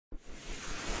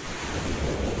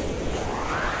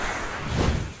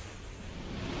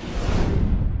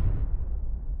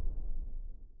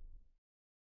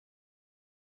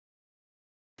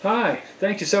Hi,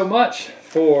 thank you so much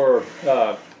for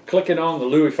clicking on the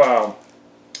Louis file.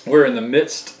 We're in the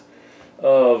midst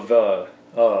of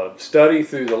study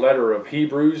through the letter of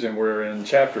Hebrews, and we're in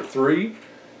chapter 3.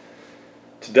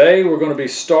 Today we're going to be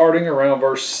starting around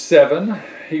verse 7,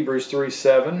 Hebrews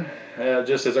 3:7.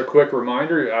 Just as a quick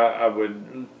reminder, I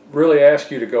would really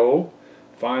ask you to go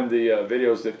find the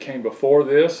videos that came before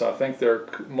this. I think they're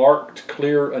marked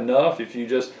clear enough. If you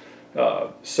just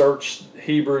search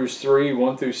Hebrews 3,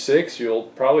 1 through 6, you'll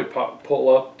probably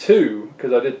pull up 2,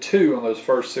 because I did 2 on those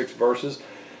first 6 verses.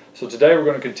 So today we're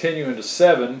going to continue into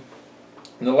 7.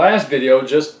 In the last video,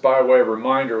 just by way of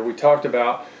reminder, we talked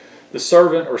about the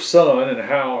servant or son, and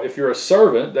how if you're a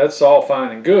servant, that's all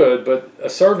fine and good, but a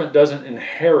servant doesn't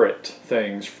inherit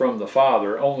things from the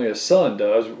father, only a son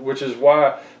does, which is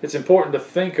why it's important to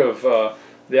think of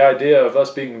the idea of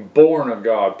us being born of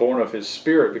God, born of His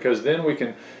Spirit, because then we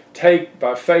can take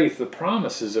by faith the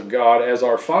promises of God as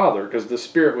our Father, because the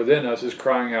Spirit within us is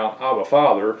crying out, Abba,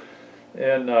 Father.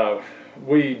 And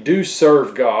we do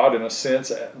serve God in a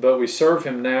sense, but we serve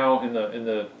Him now in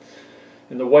the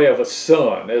way of a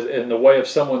son, in the way of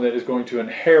someone that is going to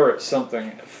inherit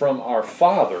something from our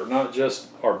Father, not just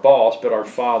our boss, but our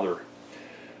Father.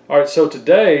 All right, so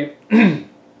today I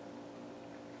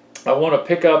want to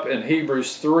pick up in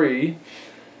Hebrews 3,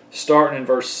 starting in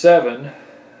verse 7.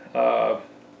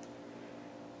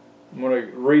 I'm going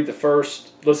to read the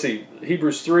first, let's see,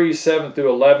 Hebrews 3, 7 through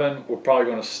 11. We're probably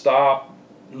going to stop,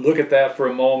 look at that for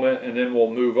a moment, and then we'll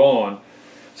move on.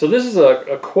 So this is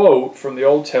a quote from the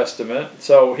Old Testament.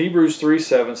 So Hebrews 3,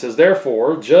 7 says,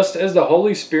 "Therefore, just as the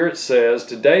Holy Spirit says,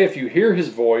 today if you hear His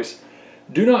voice,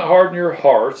 do not harden your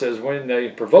hearts as when they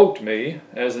provoked me,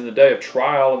 as in the day of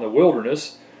trial in the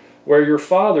wilderness, where your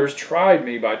fathers tried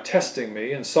me by testing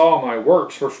me and saw my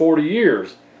works for 40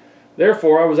 years.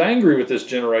 Therefore I was angry with this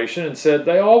generation and said,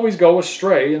 they always go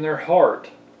astray in their heart,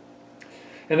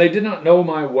 and they did not know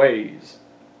my ways.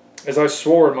 As I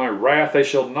swore in my wrath, they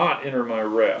shall not enter my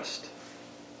rest."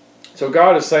 So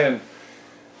God is saying,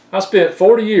 I spent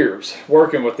 40 years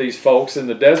working with these folks in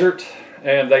the desert,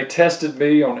 and they tested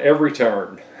me on every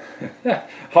turn.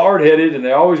 Hard-headed, and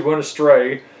they always went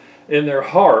astray in their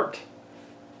heart.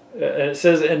 And it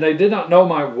says, and they did not know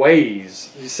my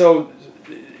ways. So,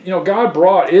 God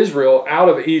brought Israel out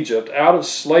of Egypt, out of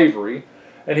slavery,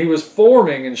 and He was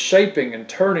forming and shaping and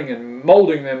turning and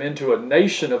molding them into a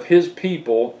nation of His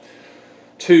people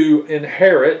to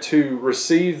inherit, to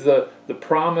receive the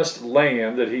promised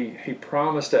land that He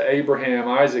promised to Abraham,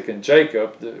 Isaac, and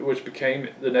Jacob, which became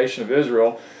the nation of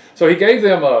Israel. So He gave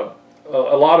them a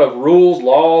lot of rules,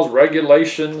 laws,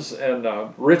 regulations, and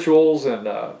rituals, and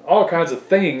all kinds of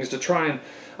things to try and,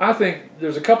 I think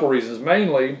there's a couple reasons,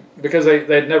 mainly because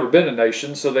they'd never been a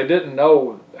nation, so they didn't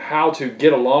know how to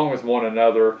get along with one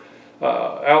another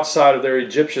outside of their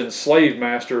Egyptian slave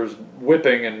masters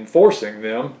whipping and forcing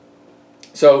them.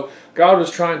 So God was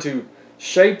trying to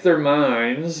shape their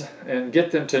minds and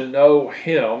get them to know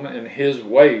Him and His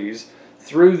ways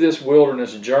through this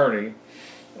wilderness journey.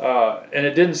 And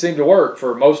it didn't seem to work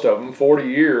for most of them, 40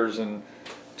 years, and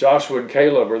Joshua and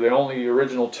Caleb are the only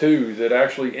original 2 that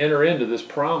actually enter into this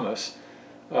promise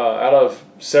out of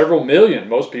several million,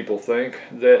 most people think,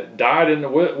 that died in the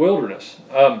wilderness.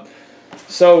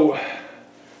 So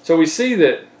we see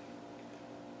that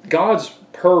God's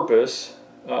purpose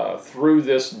through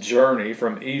this journey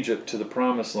from Egypt to the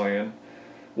Promised Land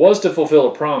was to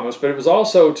fulfill a promise, but it was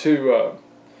also to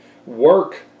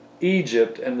work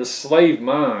Egypt and the slave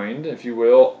mind, if you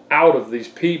will, out of these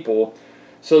people,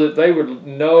 so that they would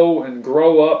know and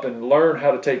grow up and learn how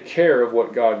to take care of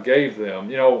what God gave them.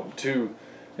 To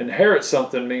inherit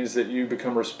something means that you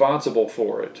become responsible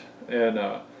for it. And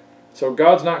so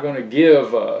God's not going to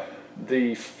give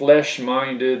the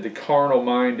flesh-minded, the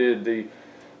carnal-minded,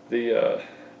 the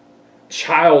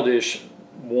childish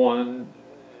one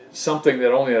something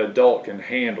that only an adult can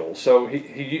handle. So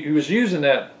he was using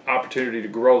that opportunity to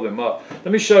grow them up.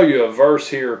 Let me show you a verse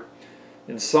here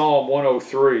in Psalm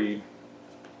 103.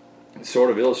 It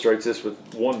sort of illustrates this with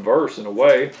one verse in a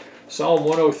way. Psalm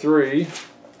 103,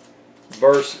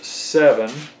 verse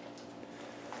 7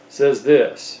 says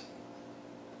this: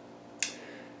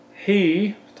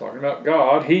 He, talking about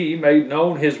God, He made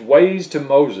known His ways to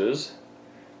Moses,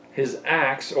 His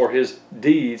acts or His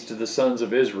deeds to the sons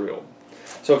of Israel.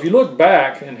 So if you look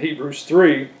back in Hebrews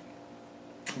 3,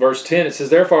 verse 10, it says,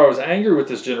 "Therefore I was angry with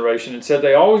this generation and said,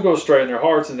 they always go astray in their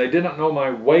hearts, and they did not know my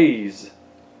ways."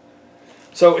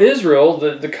 So Israel,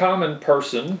 the common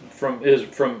person from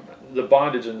the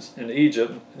bondage in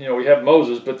Egypt, we have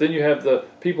Moses, but then you have the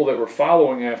people that were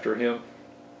following after him,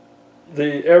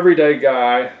 the everyday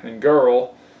guy and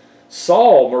girl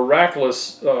saw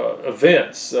miraculous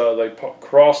events. They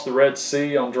crossed the Red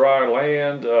Sea on dry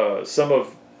land. Some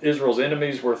of Israel's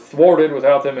enemies were thwarted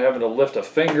without them having to lift a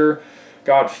finger.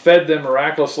 God fed them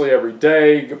miraculously every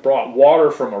day, brought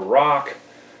water from a rock,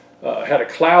 had a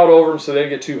cloud over them so they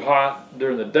didn't get too hot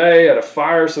during the day, had a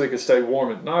fire so they could stay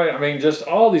warm at night. I mean, just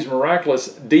all these miraculous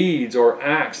deeds or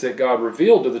acts that God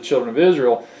revealed to the children of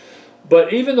Israel.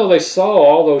 But even though they saw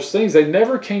all those things, they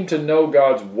never came to know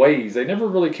God's ways. They never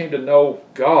really came to know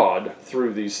God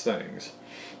through these things.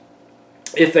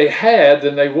 If they had,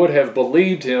 then they would have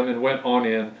believed him and went on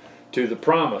in to the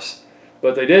promise.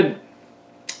 But they didn't.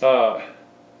 I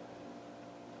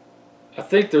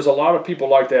think there's a lot of people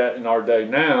like that in our day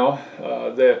now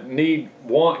that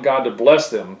want God to bless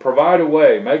them, provide a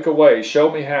way, make a way,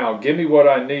 show me how, give me what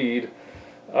I need.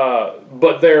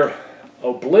 But they're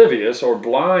oblivious or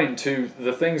blind to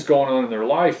the things going on in their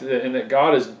life, and that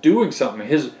God is doing something.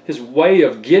 His way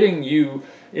of getting you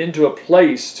into a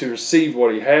place to receive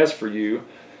what he has for you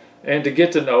and to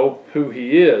get to know who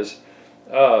he is.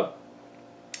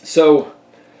 So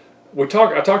I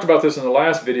talked about this in the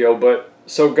last video, but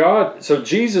so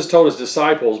Jesus told his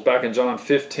disciples back in John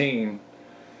 15,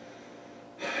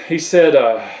 he said,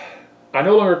 I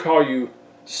no longer call you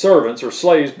servants or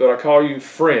slaves, but I call you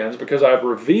friends, because I've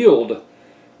revealed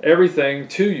everything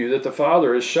to you that the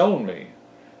Father has shown me.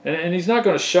 And he's not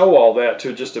going to show all that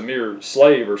to just a mere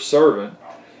slave or servant.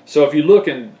 So if you look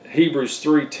in Hebrews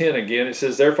 3:10 again, it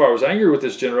says, therefore I was angry with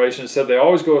this generation and said, they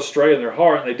always go astray in their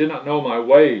heart, and they did not know my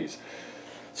ways.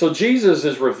 So Jesus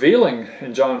is revealing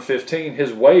in John 15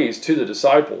 his ways to the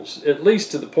disciples, at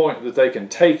least to the point that they can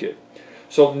take it.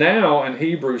 So now in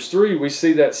Hebrews 3 we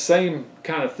see that same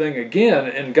kind of thing again,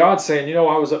 and God saying, you know,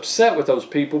 I was upset with those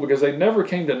people because they never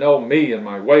came to know me and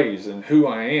my ways and who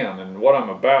I am and what I'm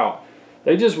about.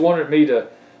 They just wanted me to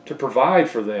provide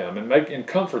for them and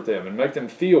comfort them and make them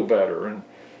feel better, and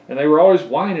they were always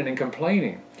whining and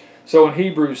complaining. So in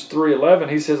Hebrews 3:11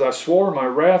 he says, I swore in my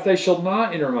wrath they shall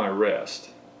not enter my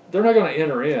rest. They're not going to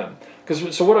enter in.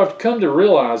 So what I've come to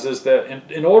realize is that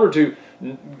in order to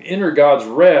enter God's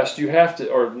rest,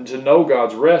 or to know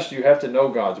God's rest, you have to know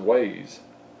God's ways.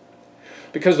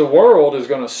 Because the world is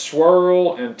going to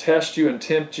swirl and test you and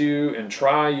tempt you and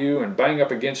try you and bang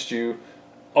up against you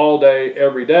all day,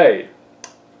 every day.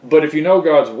 But if you know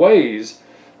God's ways,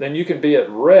 then you can be at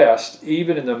rest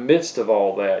even in the midst of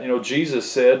all that. You know, Jesus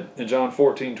said in John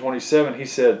 14:27, he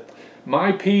said,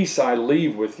 my peace I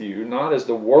leave with you, not as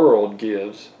the world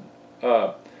gives.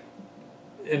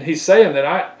 And he's saying that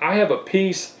I have a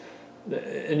peace,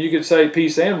 and you could say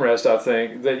peace and rest, I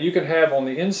think, that you can have on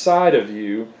the inside of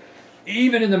you,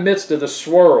 even in the midst of the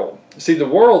swirl. See, the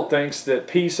world thinks that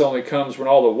peace only comes when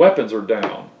all the weapons are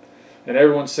down and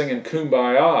everyone's singing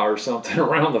Kumbaya or something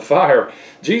around the fire.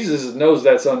 Jesus knows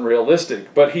that's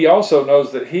unrealistic, but he also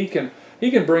knows that he can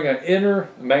bring an inner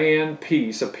man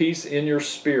peace, a peace in your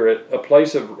spirit, a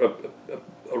place of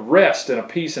a rest and a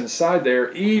peace inside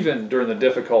there, even during the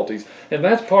difficulties. And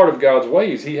that's part of God's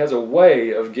ways. He has a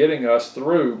way of getting us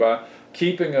through by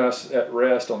keeping us at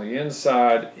rest on the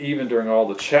inside, even during all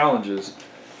the challenges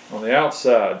on the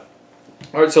outside.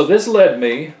 All right, so this led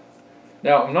me,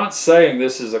 now I'm not saying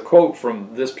this is a quote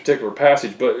from this particular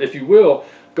passage, but if you will,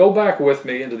 go back with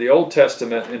me into the Old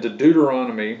Testament, into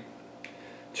Deuteronomy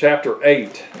chapter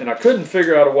 8. And I couldn't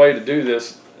figure out a way to do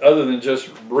this other than just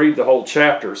read the whole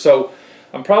chapter. So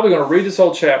I'm probably going to read this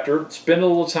whole chapter, spend a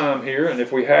little time here, and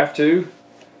if we have to,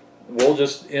 we'll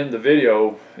just end the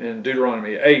video in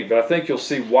Deuteronomy 8. But I think you'll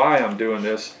see why I'm doing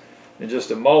this in just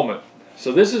a moment.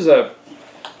 So this is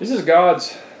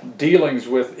God's dealings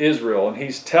with Israel, and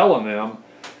he's telling them,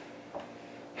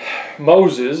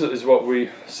 Moses is what we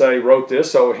say wrote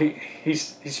this, so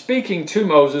he's speaking to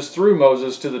Moses, through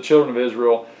Moses, to the children of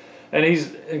Israel,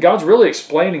 and God's really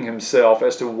explaining himself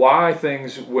as to why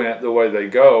things went the way they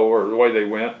go, or the way they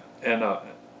went, and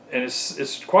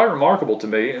it's quite remarkable to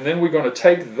me. And then we're going to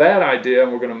take that idea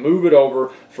and we're going to move it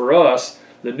over for us,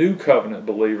 the new covenant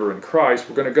believer in Christ.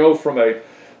 We're going to go from a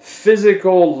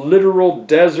physical, literal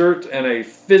desert and a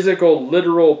physical,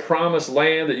 literal promised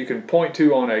land that you can point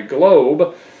to on a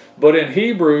globe. But in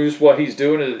Hebrews, what he's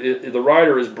doing is the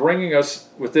writer is bringing us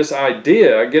with this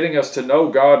idea, getting us to know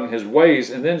God and his ways,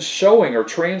 and then showing or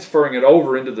transferring it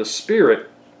over into the Spirit.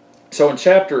 So in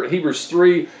Hebrews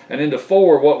 3 and into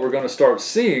 4, what we're going to start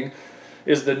seeing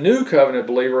is the new covenant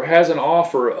believer has an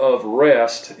offer of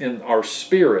rest in our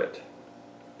spirit.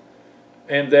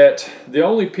 And that the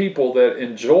only people that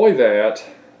enjoy that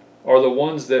are the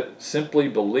ones that simply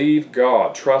believe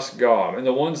God, trust God. And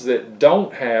the ones that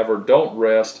don't have or don't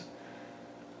rest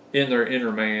in their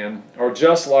inner man are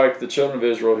just like the children of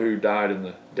Israel who died in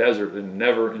the desert and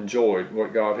never enjoyed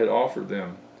what God had offered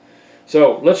them.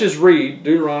 So let's just read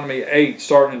Deuteronomy 8,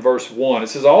 starting in verse 1. It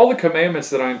says, "All the commandments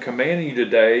that I am commanding you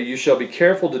today, you shall be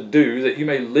careful to do, that you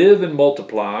may live and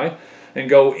multiply, and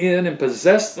go in and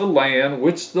possess the land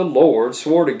which the Lord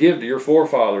swore to give to your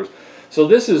forefathers." So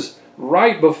this is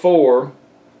right before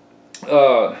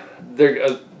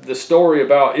the story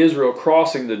about Israel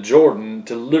crossing the Jordan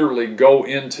to literally go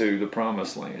into the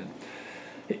promised land.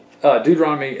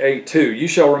 Deuteronomy 8:2, "You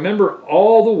shall remember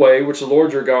all the way which the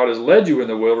Lord your God has led you in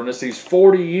the wilderness these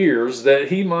 40 years, that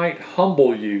he might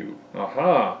humble you."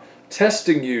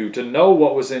 Testing you to know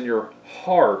what was in your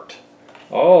heart.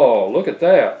 Oh, look at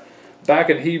that. Back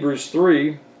in Hebrews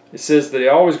 3, it says that they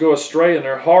always go astray in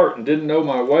their heart and didn't know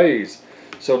my ways.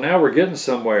 So now we're getting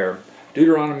somewhere.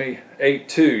 Deuteronomy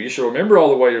 8:2, "You shall remember all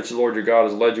the way which the Lord your God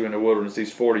has led you in the wilderness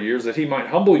these 40 years, that he might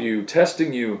humble you,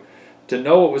 testing you to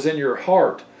know what was in your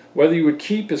heart, whether you would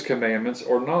keep his commandments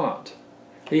or not.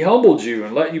 He humbled you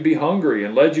and let you be hungry,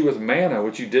 and led you with manna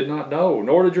which you did not know,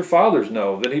 nor did your fathers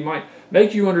know, that he might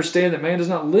make you understand that man does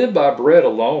not live by bread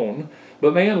alone,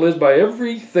 but man lives by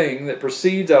everything that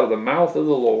proceeds out of the mouth of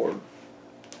the Lord.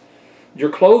 Your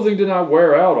clothing did not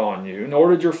wear out on you,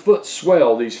 nor did your foot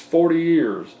swell these 40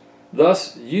 years.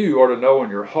 Thus you are to know in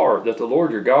your heart that the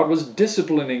Lord your God was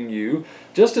disciplining you,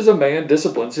 just as a man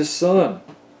disciplines his son.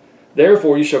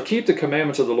 Therefore you shall keep the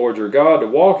commandments of the Lord your God, to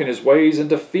walk in his ways and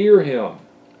to fear him."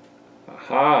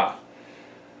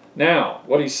 Now,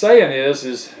 what he's saying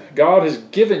is God has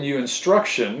given you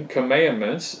instruction,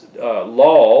 commandments,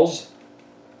 laws,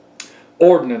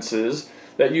 ordinances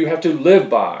that you have to live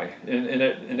by, and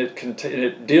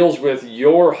it deals with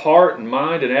your heart and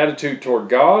mind and attitude toward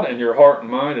God, and your heart and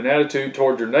mind and attitude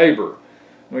toward your neighbor.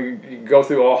 We can go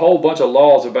through a whole bunch of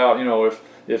laws about,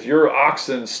 if your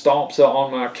oxen stomps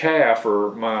on my calf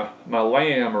or my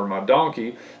lamb or my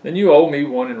donkey, then you owe me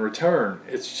one in return.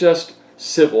 It's just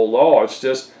civil law. It's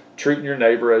just treating your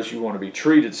neighbor as you want to be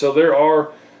treated. So there are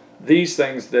these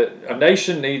things that a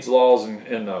nation needs, laws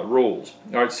and rules.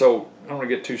 All right, so I don't want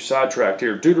to get too sidetracked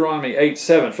here. Deuteronomy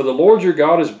 8:7, "For the Lord your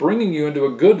God is bringing you into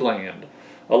a good land,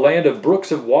 a land of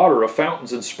brooks of water, of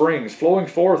fountains and springs, flowing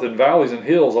forth in valleys and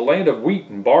hills, a land of wheat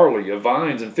and barley, of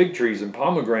vines and fig trees and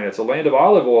pomegranates, a land of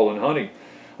olive oil and honey,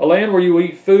 a land where you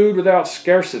eat food without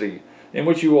scarcity, in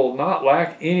which you will not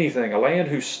lack anything, a land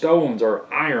whose stones are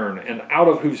iron, and out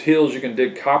of whose hills you can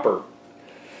dig copper.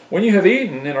 When you have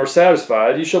eaten and are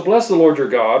satisfied, you shall bless the Lord your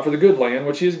God for the good land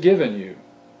which he has given you.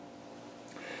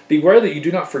 Beware that you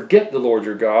do not forget the Lord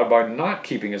your God by not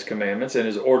keeping his commandments and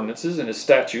his ordinances and his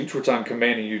statutes, which I am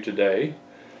commanding you today.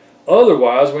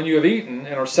 Otherwise, when you have eaten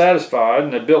and are satisfied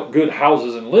and have built good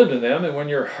houses and lived in them, and when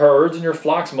your herds and your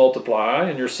flocks multiply,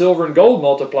 and your silver and gold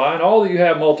multiply, and all that you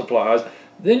have multiplies,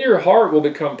 then your heart will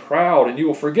become proud, and you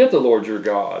will forget the Lord your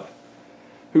God,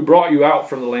 who brought you out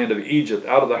from the land of Egypt,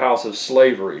 out of the house of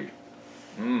slavery.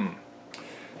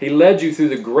 He led you through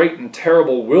the great and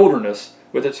terrible wilderness,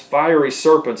 with its fiery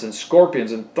serpents and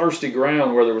scorpions and thirsty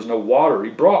ground where there was no water. He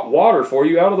brought water for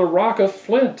you out of the rock of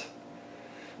flint.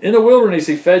 In the wilderness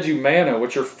he fed you manna,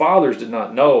 which your fathers did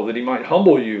not know, that he might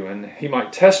humble you, and he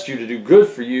might test you to do good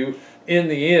for you in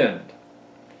the end.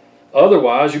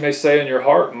 Otherwise you may say in your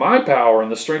heart, my power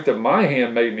and the strength of my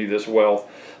hand made me this wealth.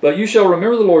 But you shall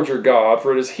remember the Lord your God,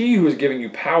 for it is he who is giving you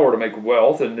power to make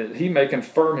wealth, and that he may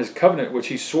confirm his covenant which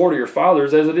he swore to your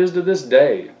fathers, as it is to this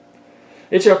day.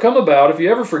 It shall come about, if you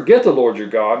ever forget the Lord your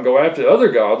God, and go after other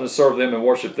gods and serve them and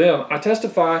worship them, I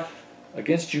testify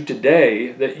against you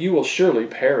today that you will surely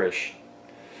perish.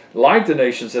 Like the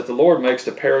nations that the Lord makes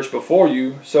to perish before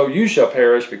you, so you shall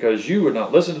perish, because you would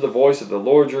not listen to the voice of the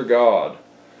Lord your God.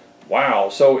 Wow,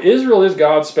 so Israel is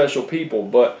God's special people,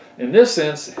 but in this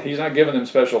sense, he's not giving them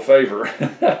special favor.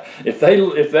 If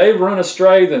they run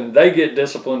astray, then they get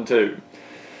disciplined too.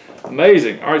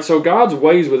 Amazing. All right, so God's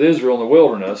ways with Israel in the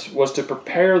wilderness was to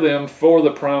prepare them for the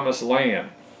promised land.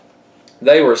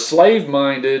 They were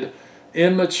slave-minded,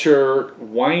 immature,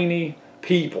 whiny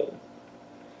people.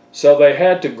 So they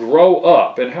had to grow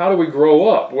up. And how do we grow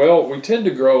up? Well, we tend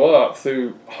to grow up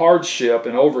through hardship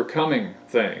and overcoming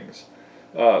things.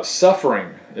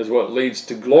 Suffering is what leads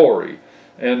to glory.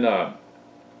 And,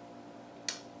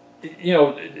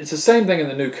 it's the same thing in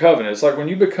the New Covenant. It's like when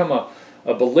you become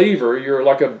a believer, you're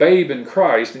like a babe in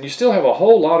Christ, and you still have a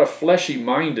whole lot of fleshy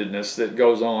mindedness that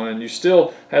goes on, and you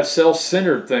still have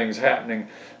self-centered things happening.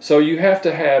 So you have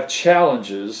to have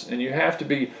challenges, and you have to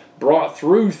be brought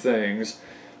through things,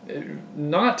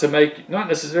 not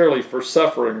necessarily for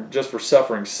suffering, just for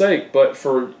suffering's sake, but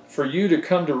for you to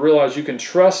come to realize you can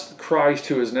trust Christ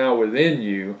who is now within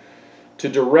you to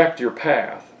direct your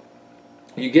path.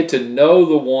 You get to know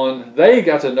the one, they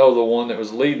got to know the one that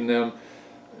was leading them.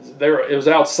 It was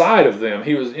outside of them.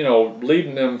 He was,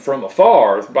 leading them from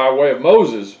afar by way of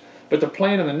Moses. But the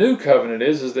plan in the new covenant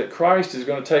is that Christ is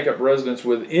going to take up residence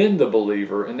within the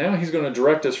believer, and now he's going to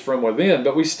direct us from within.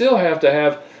 But we still have to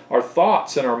have our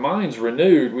thoughts and our minds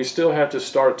renewed. We still have to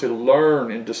start to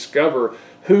learn and discover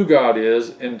who God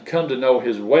is and come to know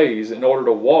his ways in order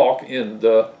to walk in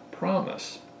the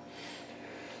promise.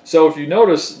 So if you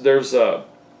notice,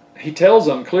 he tells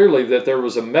them clearly that there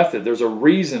was a method, there's a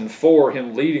reason for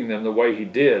him leading them the way he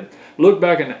did. Look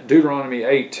back in Deuteronomy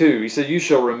 8:2. He said, "You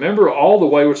shall remember all the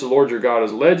way which the Lord your God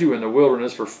has led you in the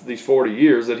wilderness for these 40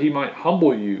 years, that he might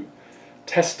humble you,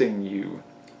 testing you,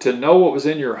 to know what was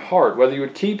in your heart, whether you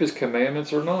would keep his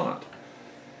commandments or not."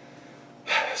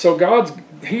 So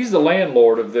he's the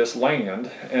landlord of this land,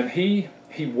 and he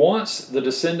wants the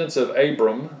descendants of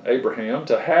Abraham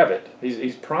to have it.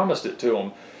 He's promised it to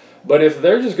them. But if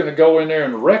they're just going to go in there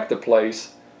and wreck the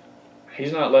place,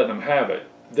 he's not letting them have it.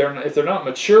 If they're not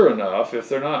mature enough, if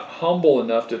they're not humble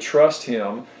enough to trust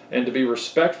him and to be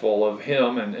respectful of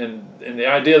him, and the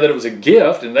idea that it was a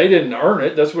gift and they didn't earn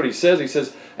it, that's what he says. He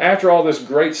says, after all this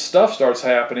great stuff starts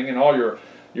happening and all your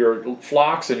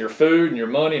flocks and your food and your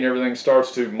money and everything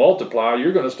starts to multiply,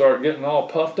 you're going to start getting all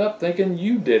puffed up thinking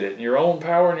you did it in your own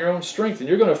power and your own strength. And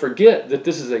you're going to forget that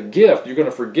this is a gift. You're going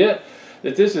to forget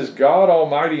that this is God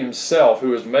Almighty himself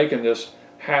who is making this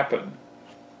happen.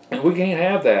 And we can't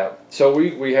have that. So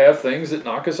we have things that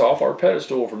knock us off our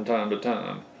pedestal from time to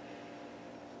time.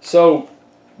 So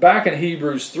back in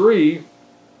Hebrews 3,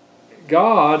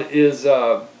 God is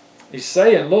he's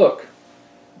saying, look,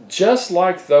 just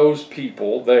like those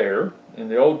people there in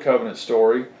the Old Covenant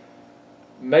story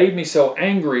made me so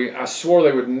angry, I swore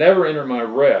they would never enter my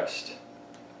rest.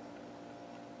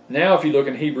 Now if you look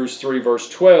in Hebrews 3 verse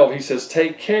 12, he says,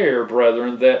 "Take care,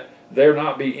 brethren, that there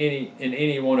not be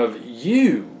any one of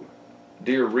you,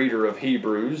 dear reader of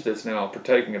Hebrews that's now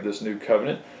partaking of this new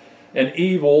covenant, an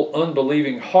evil,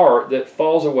 unbelieving heart that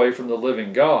falls away from the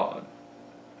living God."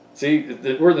 See,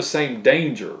 we're in the same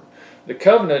danger. The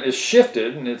covenant is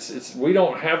shifted, and we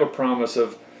don't have a promise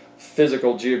of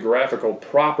physical, geographical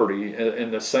property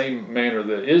in the same manner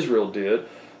that Israel did,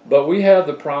 but we have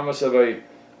the promise of a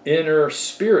inner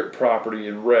spirit property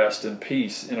and rest and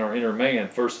peace in our inner man.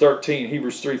 Verse 13,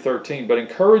 Hebrews 3:13, "But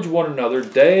encourage one another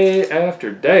day after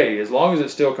day, as long as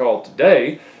it's still called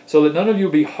today, so that none of you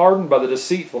be hardened by the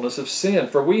deceitfulness of sin.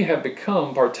 For we have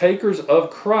become partakers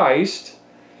of Christ,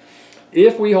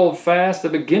 if we hold fast the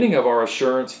beginning of our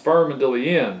assurance firm until the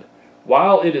end.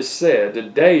 While it is said,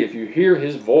 today if you hear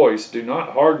his voice, do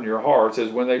not harden your hearts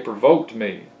as when they provoked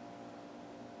me."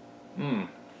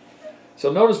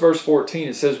 So notice verse 14,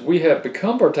 it says, "We have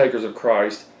become partakers of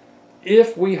Christ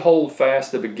if we hold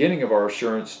fast the beginning of our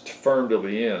assurance firm till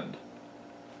the end."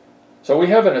 So we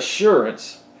have an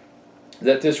assurance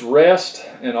that this rest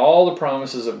and all the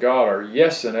promises of God are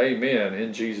yes and amen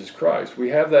in Jesus Christ. We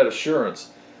have that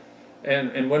assurance.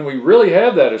 And when we really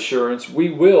have that assurance, we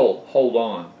will hold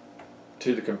on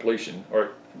to the completion. Or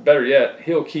better yet,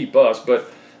 he'll keep us,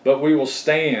 but we will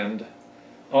stand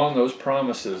on those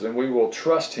promises and we will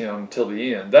trust him till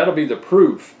the end. That'll be the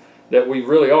proof that we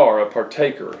really are a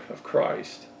partaker of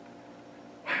Christ.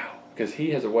 Wow, because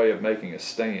he has a way of making us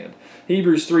stand.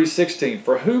 Hebrews 3:16,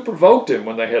 "For who provoked him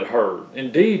when they had heard?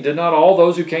 Indeed, did not all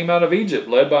those who came out of Egypt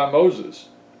led by Moses?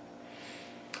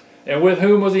 And with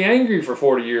whom was he angry for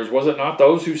 40 years? Was it not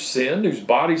those who sinned, whose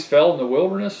bodies fell in the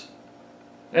wilderness?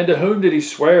 And to whom did he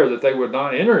swear that they would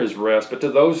not enter his rest, but to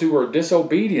those who were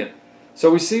disobedient?" So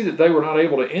we see that they were not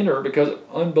able to enter because of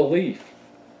unbelief.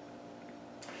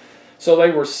 So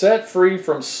they were set free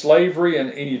from slavery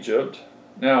in Egypt.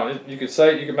 Now, you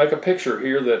could make a picture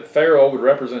here that Pharaoh would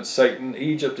represent Satan.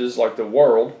 Egypt is like the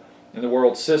world and the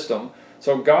world system.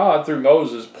 So God, through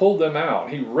Moses, pulled them out.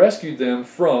 He rescued them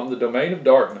from the domain of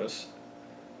darkness.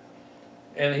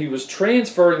 And he was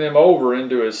transferring them over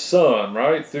into his son,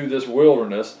 right, through this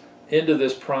wilderness, into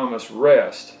this promised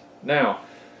rest. Now,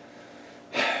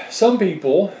 some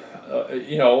people,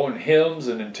 in hymns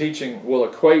and in teaching, will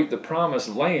equate the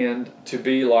promised land to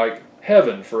be like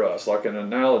heaven for us, like an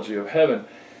analogy of heaven.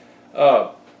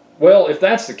 Well, if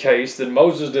that's the case, then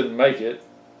Moses didn't make it,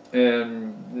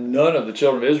 and none of the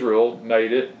children of Israel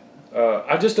made it.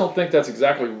 I just don't think that's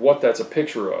exactly what that's a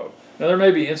picture of. Now, there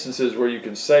may be instances where you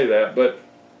can say that, but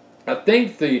I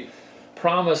think the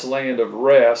promised land of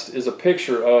rest is a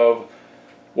picture of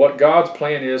what God's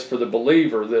plan is for the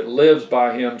believer that lives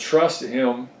by him, trusts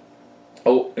him,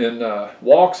 and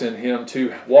walks in him,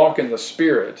 to walk in the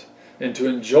Spirit and to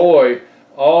enjoy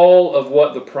all of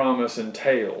what the promise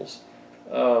entails.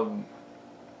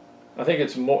 I think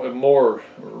it's more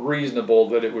reasonable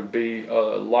that it would be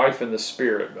life in the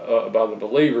Spirit by the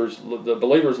believers. The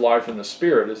believer's life in the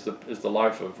Spirit is the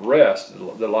life of rest,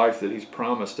 the life that He's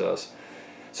promised us.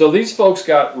 So these folks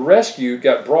got rescued,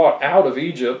 got brought out of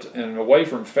Egypt and away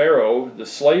from Pharaoh. The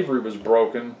slavery was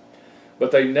broken,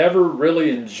 but they never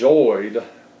really enjoyed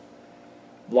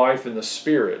life in the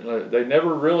Spirit. They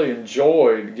never really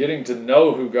enjoyed getting to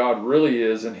know who God really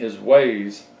is and His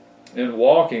ways, and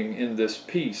walking in this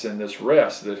peace and this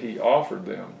rest that He offered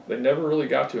them. They never really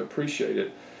got to appreciate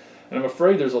it. And I'm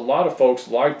afraid there's a lot of folks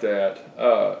like that.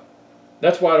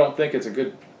 That's why I don't think it's a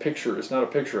good picture. It's not a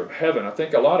picture of heaven. I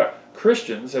think a lot of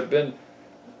Christians have been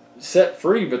set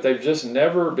free, but they've just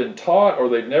never been taught, or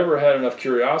they've never had enough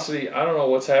curiosity. I don't know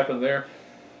what's happened there,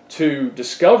 to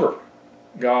discover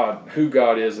God, who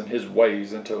God is and His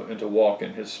ways, and to walk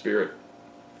in His Spirit.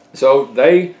 So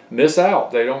they miss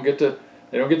out. They don't get to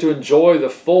enjoy the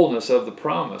fullness of the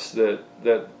promise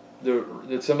that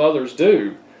some others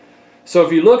do. So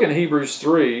if you look in Hebrews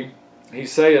 3,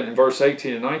 he's saying in verse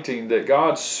 18 and 19 that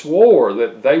God swore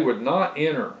that they would not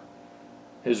enter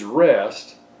His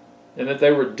rest, and that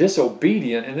they were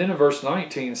disobedient. And then in verse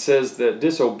 19 says that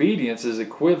disobedience is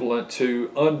equivalent to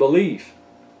unbelief.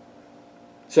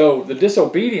 So the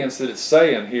disobedience that it's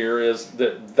saying here is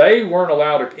that they weren't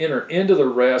allowed to enter into the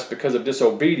rest because of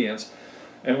disobedience.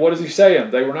 And what is he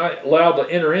saying? They were not allowed to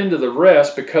enter into the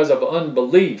rest because of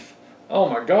unbelief. Oh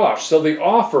my gosh. So the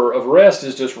offer of rest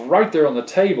is just right there on the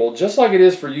table, just like it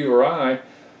is for you or I.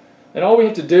 And all we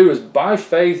have to do is by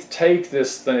faith take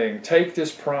this thing, take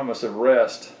this promise of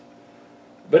rest.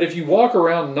 But if you walk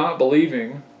around not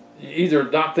believing, either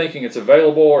not thinking it's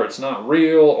available, or it's not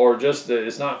real, or just that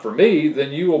it's not for me,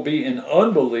 then you will be in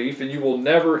unbelief and you will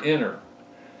never enter.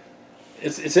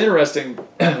 It's interesting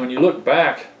when you look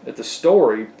back at the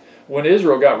story, when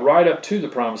Israel got right up to the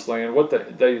promised land, what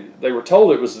they were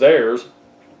told it was theirs,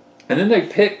 and then they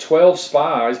picked 12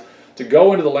 spies to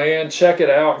go into the land, check it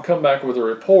out, and come back with a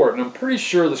report. And I'm pretty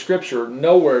sure the Scripture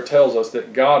nowhere tells us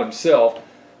that God Himself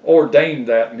ordained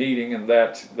that meeting and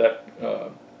that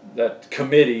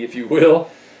committee, if you will.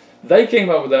 They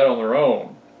came up with that on their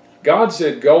own. God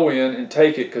said, go in and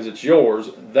take it because it's yours.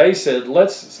 They said,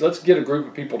 let's get a group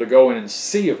of people to go in and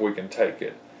see if we can take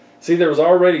it. See, there was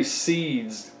already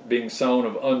seeds being sown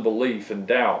of unbelief and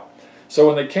doubt. So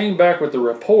when they came back with the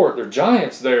report, there are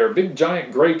giants there, big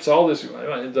giant grapes, all this.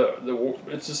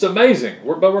 It's just amazing.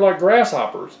 But we're like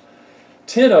grasshoppers.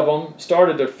 10 of them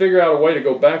started to figure out a way to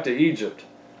go back to Egypt.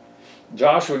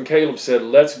 Joshua and Caleb said,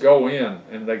 let's go in.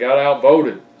 And they got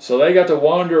outvoted. So they got to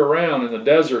wander around in the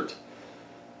desert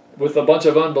with a bunch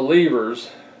of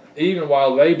unbelievers, even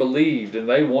while they believed and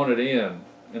they wanted in.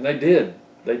 And they did.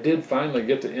 They did finally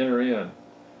get to enter in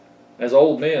as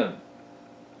old men.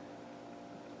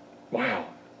 Wow.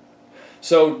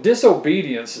 So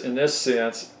disobedience in this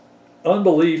sense,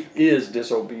 unbelief is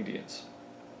disobedience.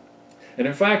 And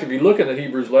in fact, if you look at the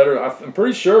Hebrews letter, I'm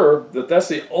pretty sure that that's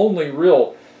the only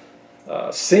real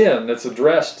sin that's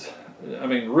addressed,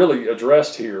 really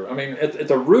addressed here. At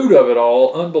the root of it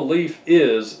all, unbelief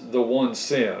is the one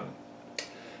sin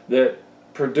that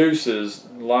produces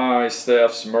lies,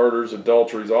 thefts, murders,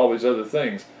 adulteries, all these other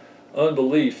things.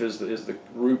 Unbelief is the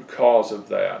root cause of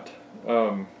that.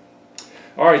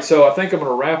 All right, so I think I'm going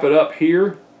to wrap it up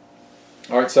here.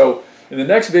 All right, so in the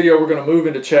next video, we're going to move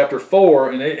into chapter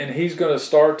 4, and he's going to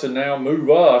start to now move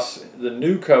us, the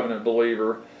new covenant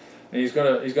believer, and he's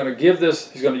going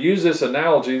to use this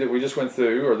analogy that we just went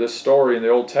through, or this story in the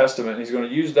Old Testament, and he's going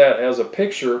to use that as a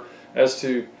picture as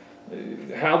to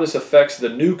how this affects the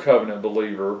new covenant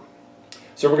believer.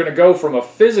 So we're going to go from a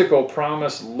physical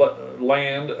promised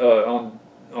land on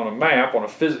a map, on a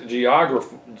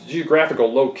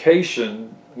geographical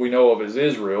location we know of as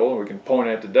Israel, and we can point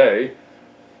at today.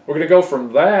 We're going to go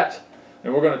from that,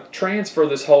 and we're going to transfer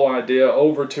this whole idea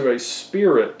over to a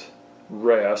spirit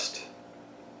rest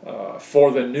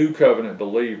for the new covenant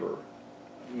believer.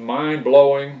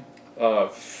 Mind-blowing,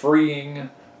 freeing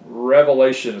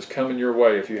revelation is coming your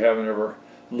way if you haven't ever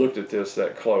looked at this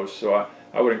that close. So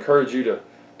I would encourage you to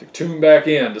tune back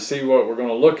in to see what we're going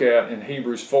to look at in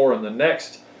Hebrews 4 in the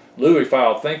next Louis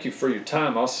file. Thank you for your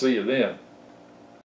time. I'll see you then.